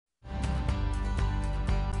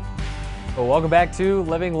Well, welcome back to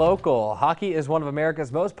Living Local. Hockey is one of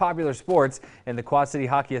America's most popular sports, and the Quad City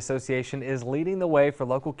Hockey Association is leading the way for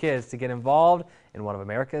local kids to get involved in one of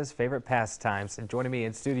America's favorite pastimes. And joining me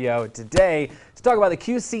in studio today to talk about the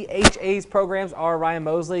QCHA's programs are Ryan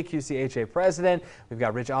Mosley, QCHA President. We've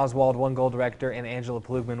got Oswald OneGoal Director, and Angela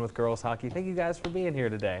Plogeman with girls hockey. Thank you guys for being here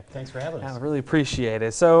today. Thanks for having us. I really appreciate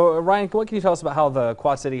it. So, Ryan, what can you tell us about how the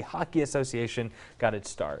Quad City Hockey Association got its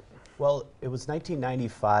start? Well, it was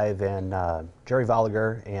 1995, and Jerry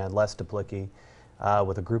Volliger and Les Duplicki,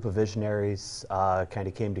 with a group of visionaries, kind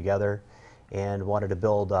of came together and wanted to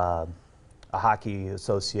build a hockey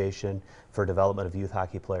association for development of youth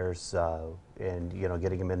hockey players, and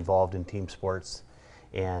getting them involved in team sports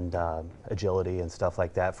and agility and stuff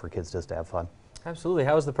like that for kids just to have fun. Absolutely.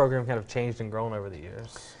 How has the program kind of changed and grown over the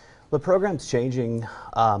years? The program's changing.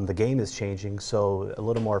 The game is changing, so a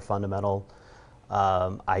little more fundamental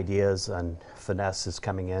ideas and finesse is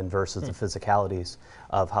coming in versus the physicalities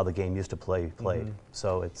of how the game used to played.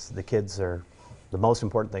 So it's the most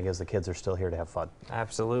important thing is the kids are still here to have fun.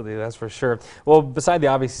 Absolutely, that's for sure. Well, beside the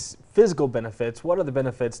obvious physical benefits, what other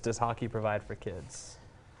benefits does hockey provide for kids?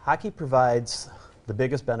 Hockey provides, the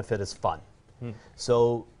biggest benefit is fun.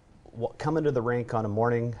 So coming to the rink on a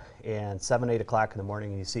morning and 7, 8 o'clock in the morning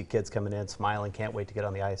and you see kids coming in smiling, can't wait to get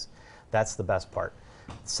on the ice, that's the best part.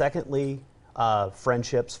 Secondly,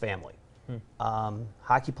 friendships, family.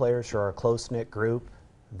 Hockey players are a close-knit group.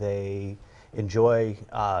 They enjoy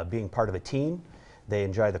being part of a team. They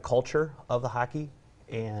enjoy the culture of the hockey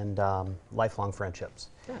and lifelong friendships.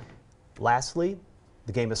 Yeah. Lastly,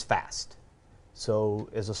 the game is fast. So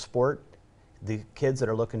as a sport, the kids that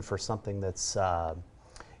are looking for something that's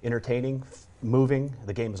entertaining, moving,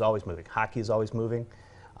 the game is always moving. Hockey is always moving.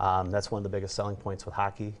 That's one of the biggest selling points with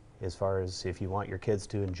hockey, as far as if you want your kids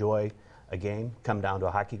to enjoy a game, come down to a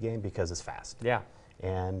hockey game because it's fast. Yeah.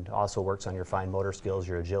 And also works on your fine motor skills,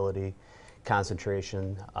 your agility,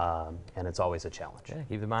 concentration, and it's always a challenge. Yeah,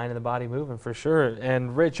 keep the mind and the body moving for sure.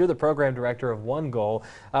 And Rich, you're the program director of OneGoal.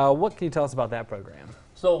 What can you tell us about that program?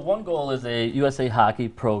 So OneGoal is a USA hockey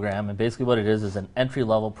program, and basically what it is an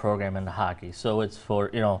entry-level program into hockey. So it's for,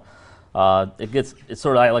 it's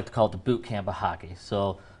sort of, I like to call it the boot camp of hockey.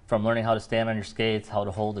 So from learning how to stand on your skates, how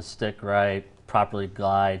to hold a stick right, properly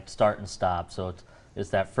glide, start and stop. So it's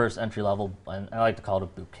that first entry level, and I like to call it a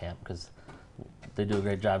boot camp because they do a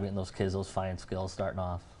great job getting those kids those fine skills starting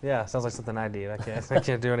off. Yeah, sounds like something I need. I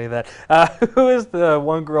can't do any of that. Who is the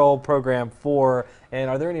OneGoal program for, and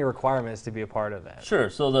are there any requirements to be a part of that? Sure.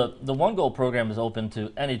 So the OneGoal program is open to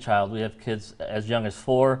any child. We have kids as young as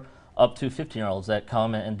 4 up to 15-year-olds that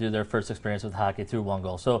come and do their first experience with hockey through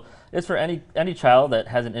OneGoal. So it's for any child that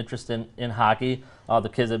has an interest in hockey. The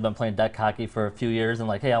kids that have been playing deck hockey for a few years and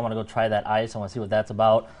like, hey, I want to go try that ice. I want to see what that's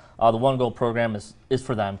about. The OneGoal program is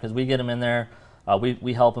for them because we get them in there.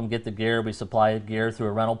 We help them get the gear. We supply gear through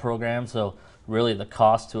a rental program. So really the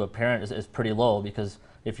cost to a parent is pretty low because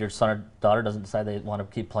if your son or daughter doesn't decide they want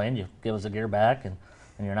to keep playing, you give us the gear back and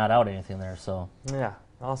you're not out anything there. So yeah.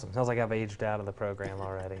 Awesome. Sounds like I've aged out of the program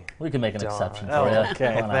already. We can make an exception for you.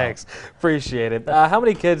 Okay, thanks. Appreciate it. How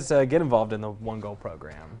many kids get involved in the OneGoal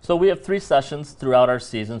program? So we have 3 sessions throughout our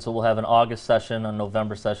season. So we'll have an August session, a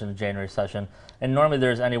November session, a January session. And normally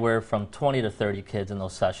there's anywhere from 20 to 30 kids in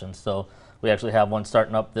those sessions. So we actually have one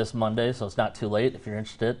starting up this Monday, so it's not too late if you're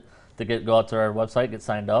interested to go out to our website, get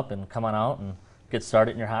signed up, and come on out and get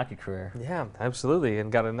started in your hockey career. Yeah, absolutely,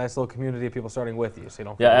 and got a nice little community of people starting with you, so you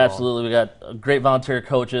don't. Yeah, absolutely. We got great volunteer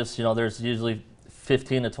coaches. There's usually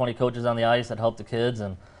 15 to 20 coaches on the ice that help the kids,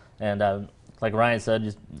 and like Ryan said,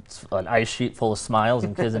 just an ice sheet full of smiles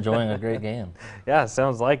and kids enjoying a great game. Yeah,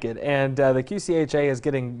 sounds like it. And the QCHA is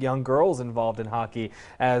getting young girls involved in hockey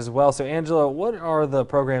as well. So, Angela, what are the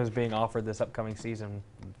programs being offered this upcoming season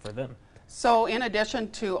for them? So in addition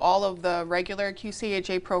to all of the regular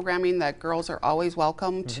QCHA programming that girls are always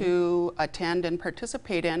welcome to attend and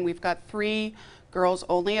participate in, we've got 3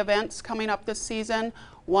 girls-only events coming up this season.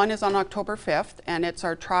 One is on October 5th, and it's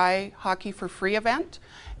our Try Hockey for Free event,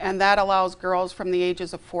 and that allows girls from the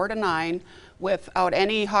ages of 4 to 9 without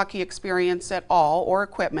any hockey experience at all or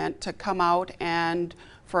equipment to come out and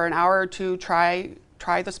for an hour or two try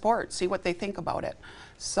the sport, see what they think about it.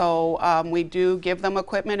 So we do give them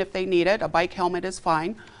equipment if they need it. A bike helmet is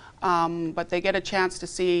fine, but they get a chance to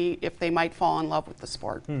see if they might fall in love with the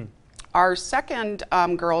sport. Our second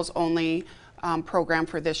girls-only program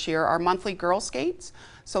for this year are monthly Girl Skates.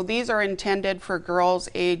 So these are intended for girls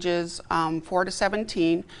ages 4 to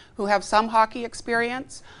 17 who have some hockey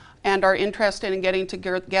experience and are interested in getting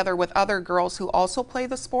together with other girls who also play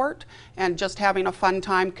the sport and just having a fun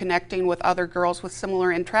time connecting with other girls with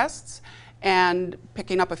similar interests. and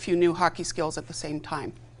picking up a few new hockey skills at the same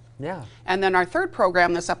time. Yeah. And then our third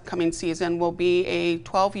program this upcoming season will be a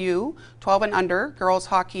 12U, 12 and under, girls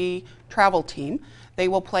hockey travel team. They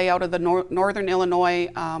will play out of the Northern Illinois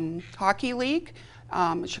Hockey League,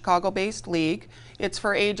 Chicago-based league. It's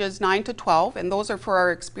for ages 9 to 12, and those are for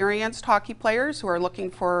our experienced hockey players who are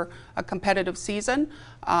looking for a competitive season,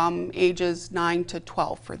 ages 9 to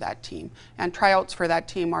 12 for that team. And tryouts for that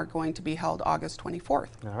team are going to be held August 24th.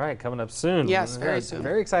 All right, coming up soon. Yes, very soon.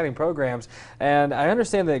 Very exciting programs. And I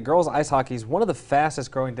understand that girls ice hockey is one of the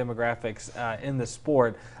fastest growing demographics in the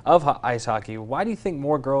sport of ice hockey. Why do you think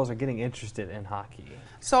more girls are getting interested in hockey?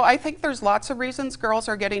 So I think there's lots of reasons girls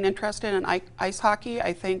are getting interested in ice hockey.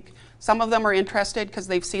 I think some of them are interested because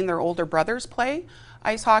they've seen their older brothers play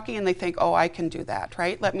ice hockey and they think, oh, I can do that,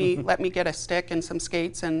 right? Let me get a stick and some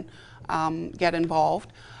skates and get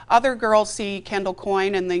involved. Other girls see Kendall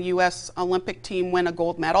Coyne and the U.S. Olympic team win a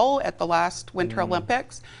gold medal at the last Winter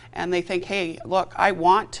Olympics, and they think, hey, look, I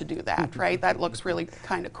want to do that, right? That looks really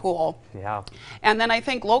kind of cool. Yeah. And then I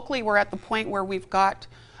think locally we're at the point where we've got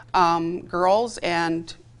girls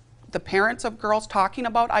and the parents of girls talking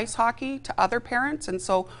about ice hockey to other parents, and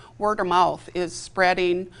so word of mouth is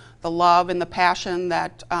spreading the love and the passion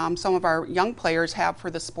that some of our young players have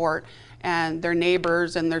for the sport, and their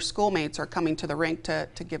neighbors and their schoolmates are coming to the rink to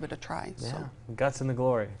give it a try. Yeah, so. Guts in the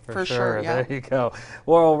glory, for sure. Yeah. There you go.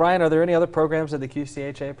 Well, Ryan, are there any other programs that the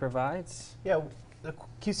QCHA provides? Yeah, the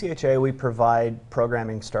QCHA, we provide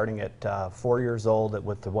programming starting at 4 years old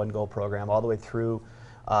with the OneGoal program all the way through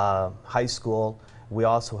high school. We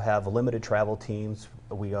also have limited travel teams.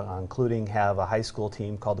 We including have a high school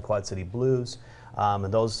team called the Quad City Blues,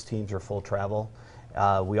 and those teams are full travel.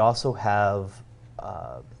 We also have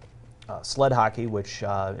sled hockey, which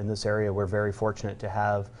in this area we're very fortunate to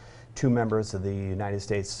have 2 members of the United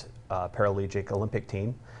States Paralympic Olympic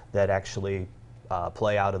team that actually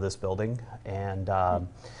play out of this building. And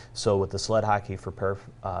so with the sled hockey for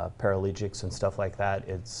paraplegics and stuff like that,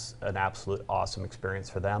 it's an absolute awesome experience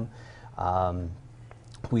for them.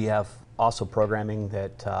 We have also programming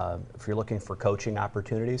that if you're looking for coaching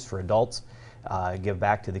opportunities for adults, give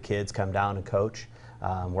back to the kids, come down and coach.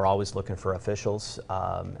 We're always looking for officials,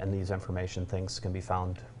 and these information things can be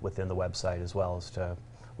found within the website as well as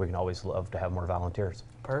we can always love to have more volunteers.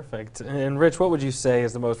 Perfect. And Rich, what would you say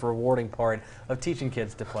is the most rewarding part of teaching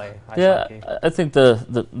kids to play ice hockey? Yeah, I think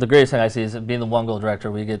the greatest thing I see is being the OneGoal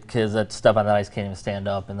director. We get kids that step on the ice, can't even stand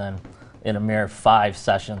up, and then in a mere 5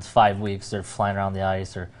 sessions, 5 weeks, they're flying around the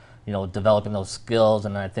ice or developing those skills.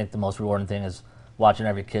 And I think the most rewarding thing is watching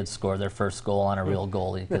every kid score their first goal on a real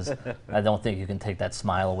goalie, because I don't think you can take that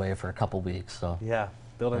smile away for a couple weeks. So yeah,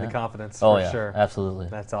 building the confidence for sure. Absolutely.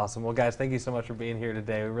 That's awesome. Well, guys, thank you so much for being here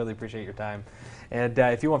today. We really appreciate your time. And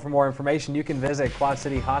if you want for more information, you can visit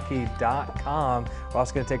quadcityhockey.com. We're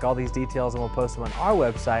also going to take all these details and we'll post them on our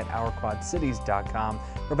website, ourquadcities.com.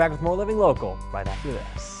 We're back with more Living Local right after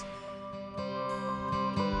this.